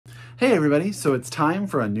Hey everybody, so it's time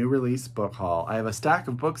for a new release book haul. I have a stack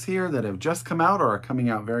of books here that have just come out or are coming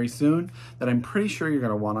out very soon that I'm pretty sure you're going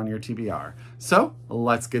to want on your TBR. So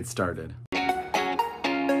let's get started.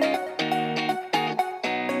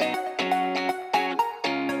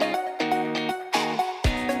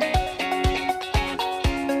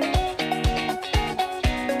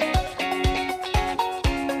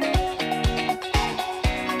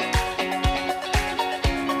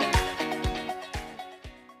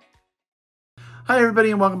 Hi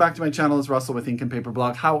everybody and welcome back to my channel. It's Russell with Ink and Paper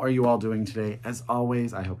Blog. How are you all doing today? As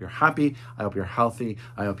always, I hope you're happy, I hope you're healthy,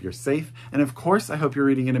 I hope you're safe, and of course, I hope you're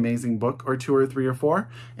reading an amazing book or two or three or four.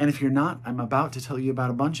 And if you're not, I'm about to tell you about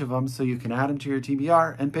a bunch of them so you can add them to your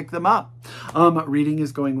TBR and pick them up. Reading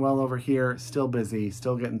is going well over here, still busy,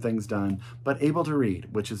 still getting things done, but able to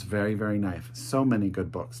read, which is very, very nice. So many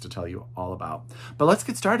good books to tell you all about. But let's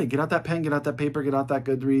get started. Get out that pen, get out that paper, get out that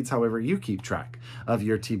Goodreads, however you keep track of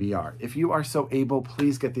your TBR. If you are so able,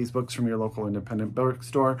 please get these books from your local independent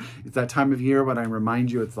bookstore. It's that time of year when I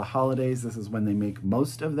remind you it's the holidays. This is when they make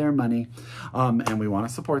most of their money, and we want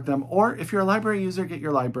to support them. Or if you're a library user, get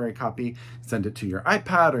your library copy, send it to your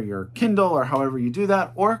iPad or your Kindle or however you do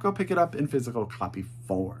that, or go pick it up in physical copy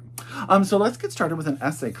form. So let's get started with an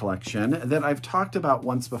essay collection that I've talked about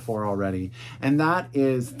once before already, and that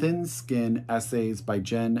is Thin Skin Essays by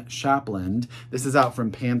Jenn Shapland. This is out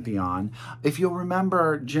from Pantheon. If you'll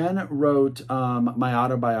remember, Jenn wrote my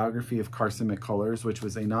autobiography of Carson McCullers, which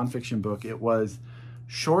was a nonfiction book. It was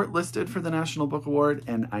shortlisted for the National Book Award,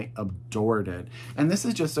 and I adored it. And this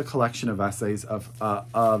is just a collection of essays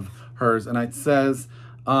of hers, and it says,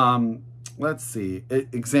 let's see, it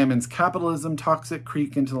examines capitalism, toxic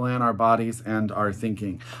creep into the land, our bodies, and our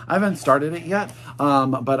thinking. I haven't started it yet,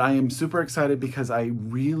 but I am super excited because I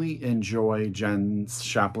really enjoy Jenn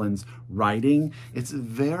Shapland's writing. It's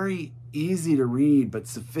very easy to read, but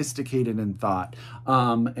sophisticated in thought.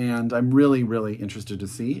 And I'm really, really interested to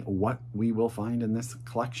see what we will find in this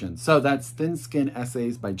collection. So that's Thin Skin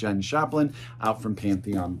Essays by Jenn Shapland, out from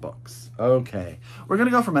Pantheon Books. Okay, we're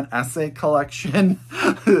gonna go from an essay collection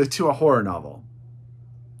to a horror novel.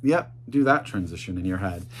 Yep, do that transition in your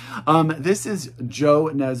head. This is Joe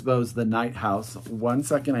Nesbo's The Night House. One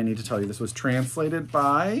second, I need to tell you, this was translated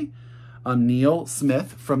by Neil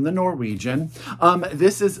Smith from the Norwegian.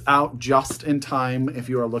 This is out just in time if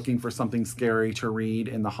you are looking for something scary to read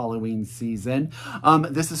in the Halloween season.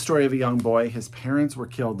 This is a story of a young boy. His parents were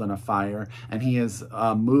killed in a fire, and he has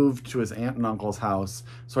moved to his aunt and uncle's house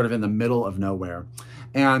sort of in the middle of nowhere.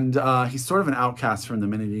 And he's sort of an outcast from the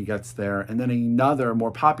minute he gets there. And then another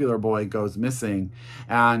more popular boy goes missing,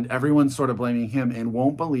 and everyone's sort of blaming him and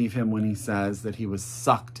won't believe him when he says that he was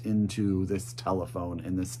sucked into this telephone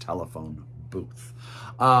in this telephone booth.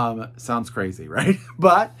 Sounds crazy, right?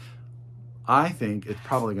 But I think it's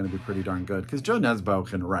probably going to be pretty darn good because Joe Nesbo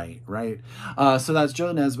can write, right? So that's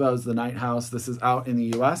Joe Nesbo's The Night House. This is out in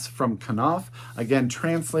the US from Knopf. Again,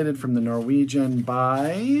 translated from the Norwegian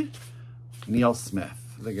by Neil Smith.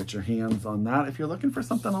 To get your hands on that if you're looking for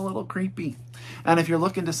something a little creepy. And if you're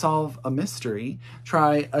looking to solve a mystery,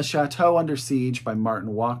 try A Chateau Under Siege by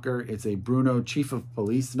Martin Walker. It's a Bruno Chief of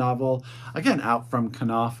Police novel, again, out from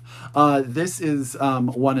Knopf. This is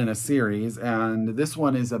one in a series, and this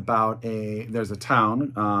one is about there's a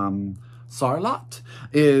town, Sarlat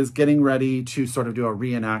is getting ready to sort of do a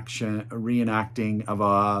reenacting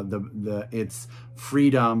of its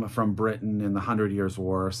freedom from Britain in the 100 Years'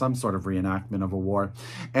 War, or some sort of reenactment of a war.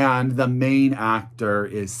 And the main actor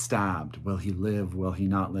is stabbed. Will he live? Will he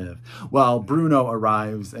not live? Well, Bruno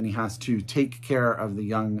arrives and he has to take care of the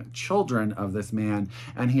young children of this man.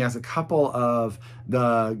 And he has a couple of,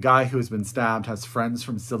 the guy who's been stabbed has friends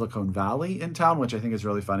from Silicon Valley in town, which I think is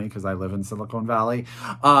really funny because I live in Silicon Valley.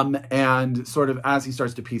 And sort of as he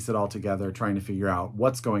starts to piece it all together, trying to figure out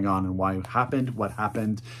what's going on and why it happened, what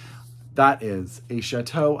happened. That is A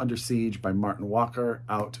Chateau Under Siege by Martin Walker,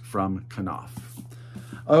 out from Knopf.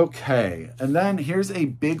 Okay, and then here's a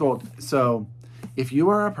big old, so if you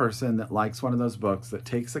are a person that likes one of those books that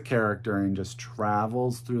takes a character and just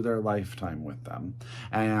travels through their lifetime with them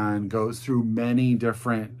and goes through many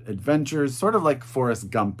different adventures, sort of like Forrest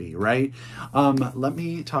Gumpy, right? Let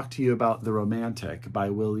me talk to you about The Romantic by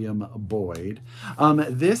William Boyd.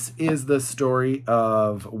 This is the story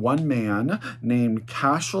of one man named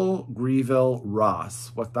Cashel Greville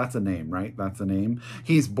Ross. That's a name, right? That's a name.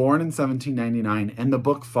 He's born in 1799, and the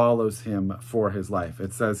book follows him for his life.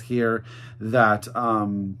 It says here that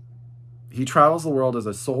he travels the world as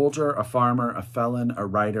a soldier, a farmer, a felon, a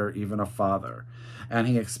writer, even a father. And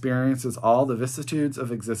he experiences all the vicissitudes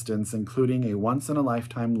of existence, including a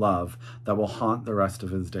once-in-a-lifetime love that will haunt the rest of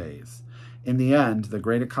his days. In the end, the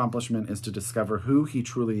great accomplishment is to discover who he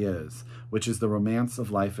truly is, which is the romance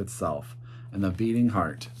of life itself and the beating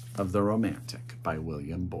heart of the romantic by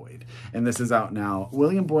William Boyd. And this is out now.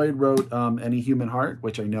 William Boyd wrote Any Human Heart,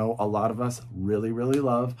 which I know a lot of us really, really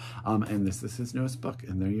love. And this is his newest book.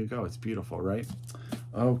 And there you go. It's beautiful, right?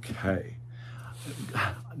 Okay.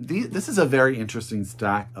 This is a very interesting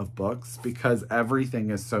stack of books because everything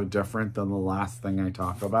is so different than the last thing I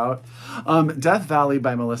talk about. Death Valley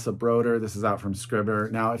by Melissa Broder. This is out from Scribner.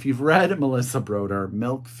 Now, if you've read Melissa Broder,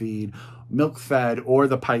 Milk Fed, or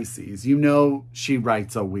The Pisces, you know she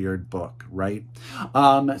writes a weird book, right?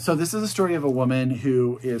 So this is a story of a woman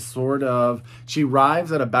who is she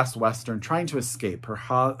arrives at a Best Western trying to escape.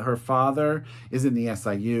 Her father is in the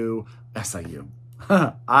ICU,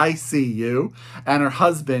 and her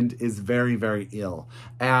husband is very, very ill,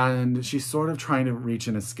 and she's sort of trying to reach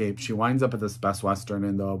an escape. She winds up at this Best Western,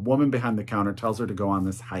 and the woman behind the counter tells her to go on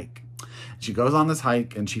this hike. She goes on this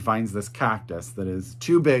hike, and she finds this cactus that is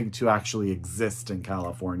too big to actually exist in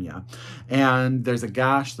California, and there's a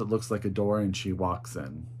gash that looks like a door, and she walks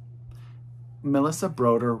in. Melissa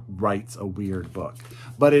Broder writes a weird book,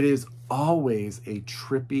 but it is always a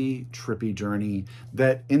trippy, trippy journey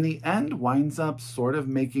that in the end winds up sort of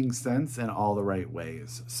making sense in all the right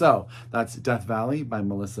ways. So that's Death Valley by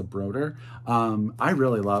Melissa Broder. I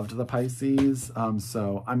really loved The Pisces,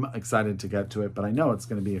 so I'm excited to get to it, but I know it's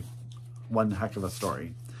going to be one heck of a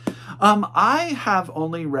story. I have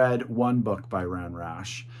only read one book by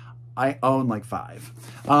Rash. I own like 5.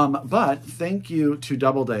 But thank you to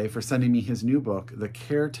DoubleDay for sending me his new book, The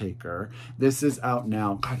Caretaker. This is out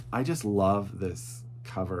now. God, I just love this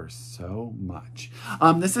cover so much.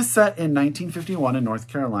 This is set in 1951 in North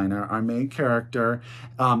Carolina. Our main character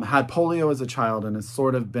had polio as a child and has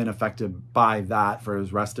sort of been affected by that for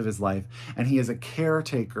the rest of his life. And he is a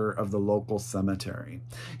caretaker of the local cemetery.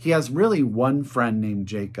 He has really one friend named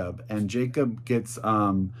Jacob, and Jacob gets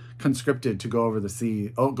conscripted to go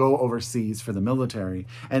overseas for the military,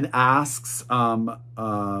 and asks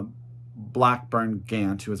Blackburn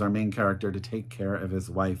Gant, who is our main character, to take care of his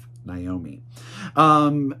wife, Naomi.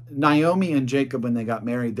 Naomi and Jacob, when they got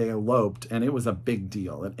married, they eloped, and it was a big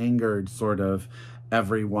deal. It angered sort of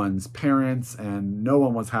everyone's parents, and no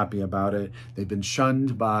one was happy about it. They've been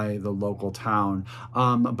shunned by the local town.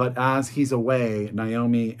 But as he's away,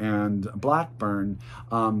 Naomi and Blackburn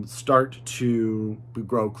start to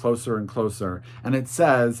grow closer and closer. And it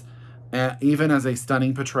says, even as a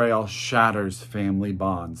stunning portrayal shatters family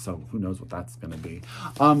bonds. So who knows what that's going to be.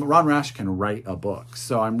 Rash can write a book.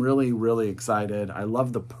 So I'm really, really excited. I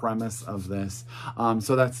love the premise of this.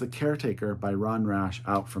 So that's The Caretaker by Rash,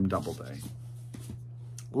 out from DoubleDay.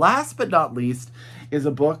 Last but not least is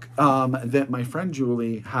a book that my friend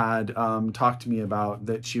Julie had talked to me about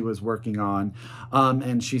that she was working on.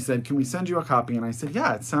 And she said, can we send you a copy? And I said,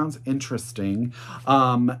 yeah, it sounds interesting.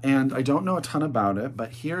 And I don't know a ton about it,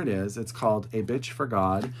 but here it is. It's called A Bitch for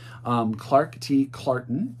God. Clark T.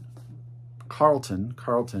 Carlton.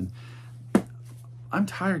 I'm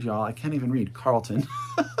tired, y'all. I can't even read. Carlton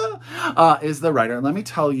is the writer. Let me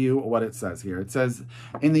tell you what it says here. It says,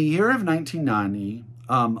 in the year of 1990,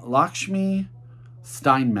 Lakshmi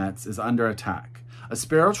Steinmetz is under attack. A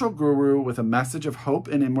spiritual guru with a message of hope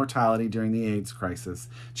and immortality during the AIDS crisis.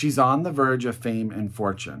 She's on the verge of fame and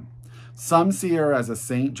fortune. Some see her as a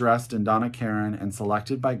saint dressed in Donna Karan and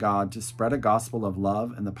selected by God to spread a gospel of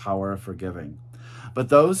love and the power of forgiving. But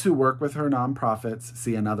those who work with her nonprofits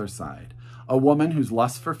see another side. A woman whose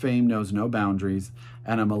lust for fame knows no boundaries,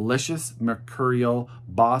 and a malicious, mercurial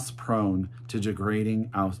boss prone to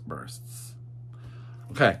degrading outbursts.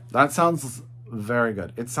 Okay, that sounds very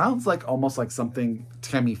good. It sounds like almost like something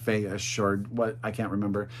Tammy Faye assured. What I can't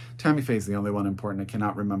remember. Tammy Faye's the only one important. I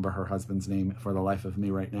cannot remember her husband's name for the life of me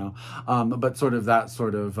right now. But sort of that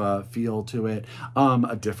sort of feel to it.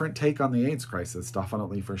 A different take on the AIDS crisis,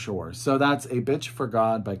 definitely for sure. So that's A Bitch for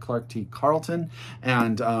God by Clark T. Carlton,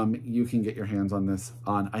 and you can get your hands on this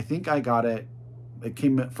on. I think I got it. It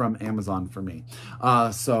came from Amazon for me.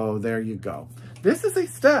 So there you go. This is a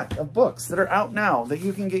stack of books that are out now that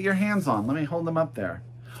you can get your hands on. Let me hold them up there.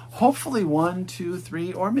 Hopefully 1, 2,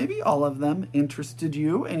 3, or maybe all of them interested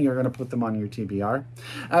you, and you're going to put them on your TBR.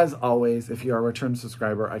 As always, if you're a return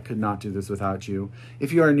subscriber, I could not do this without you.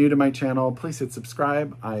 If you are new to my channel, please hit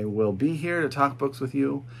subscribe. I will be here to talk books with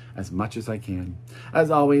you as much as I can. As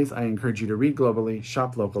always, I encourage you to read globally,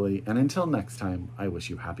 shop locally, and until next time, I wish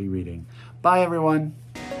you happy reading. Bye, everyone.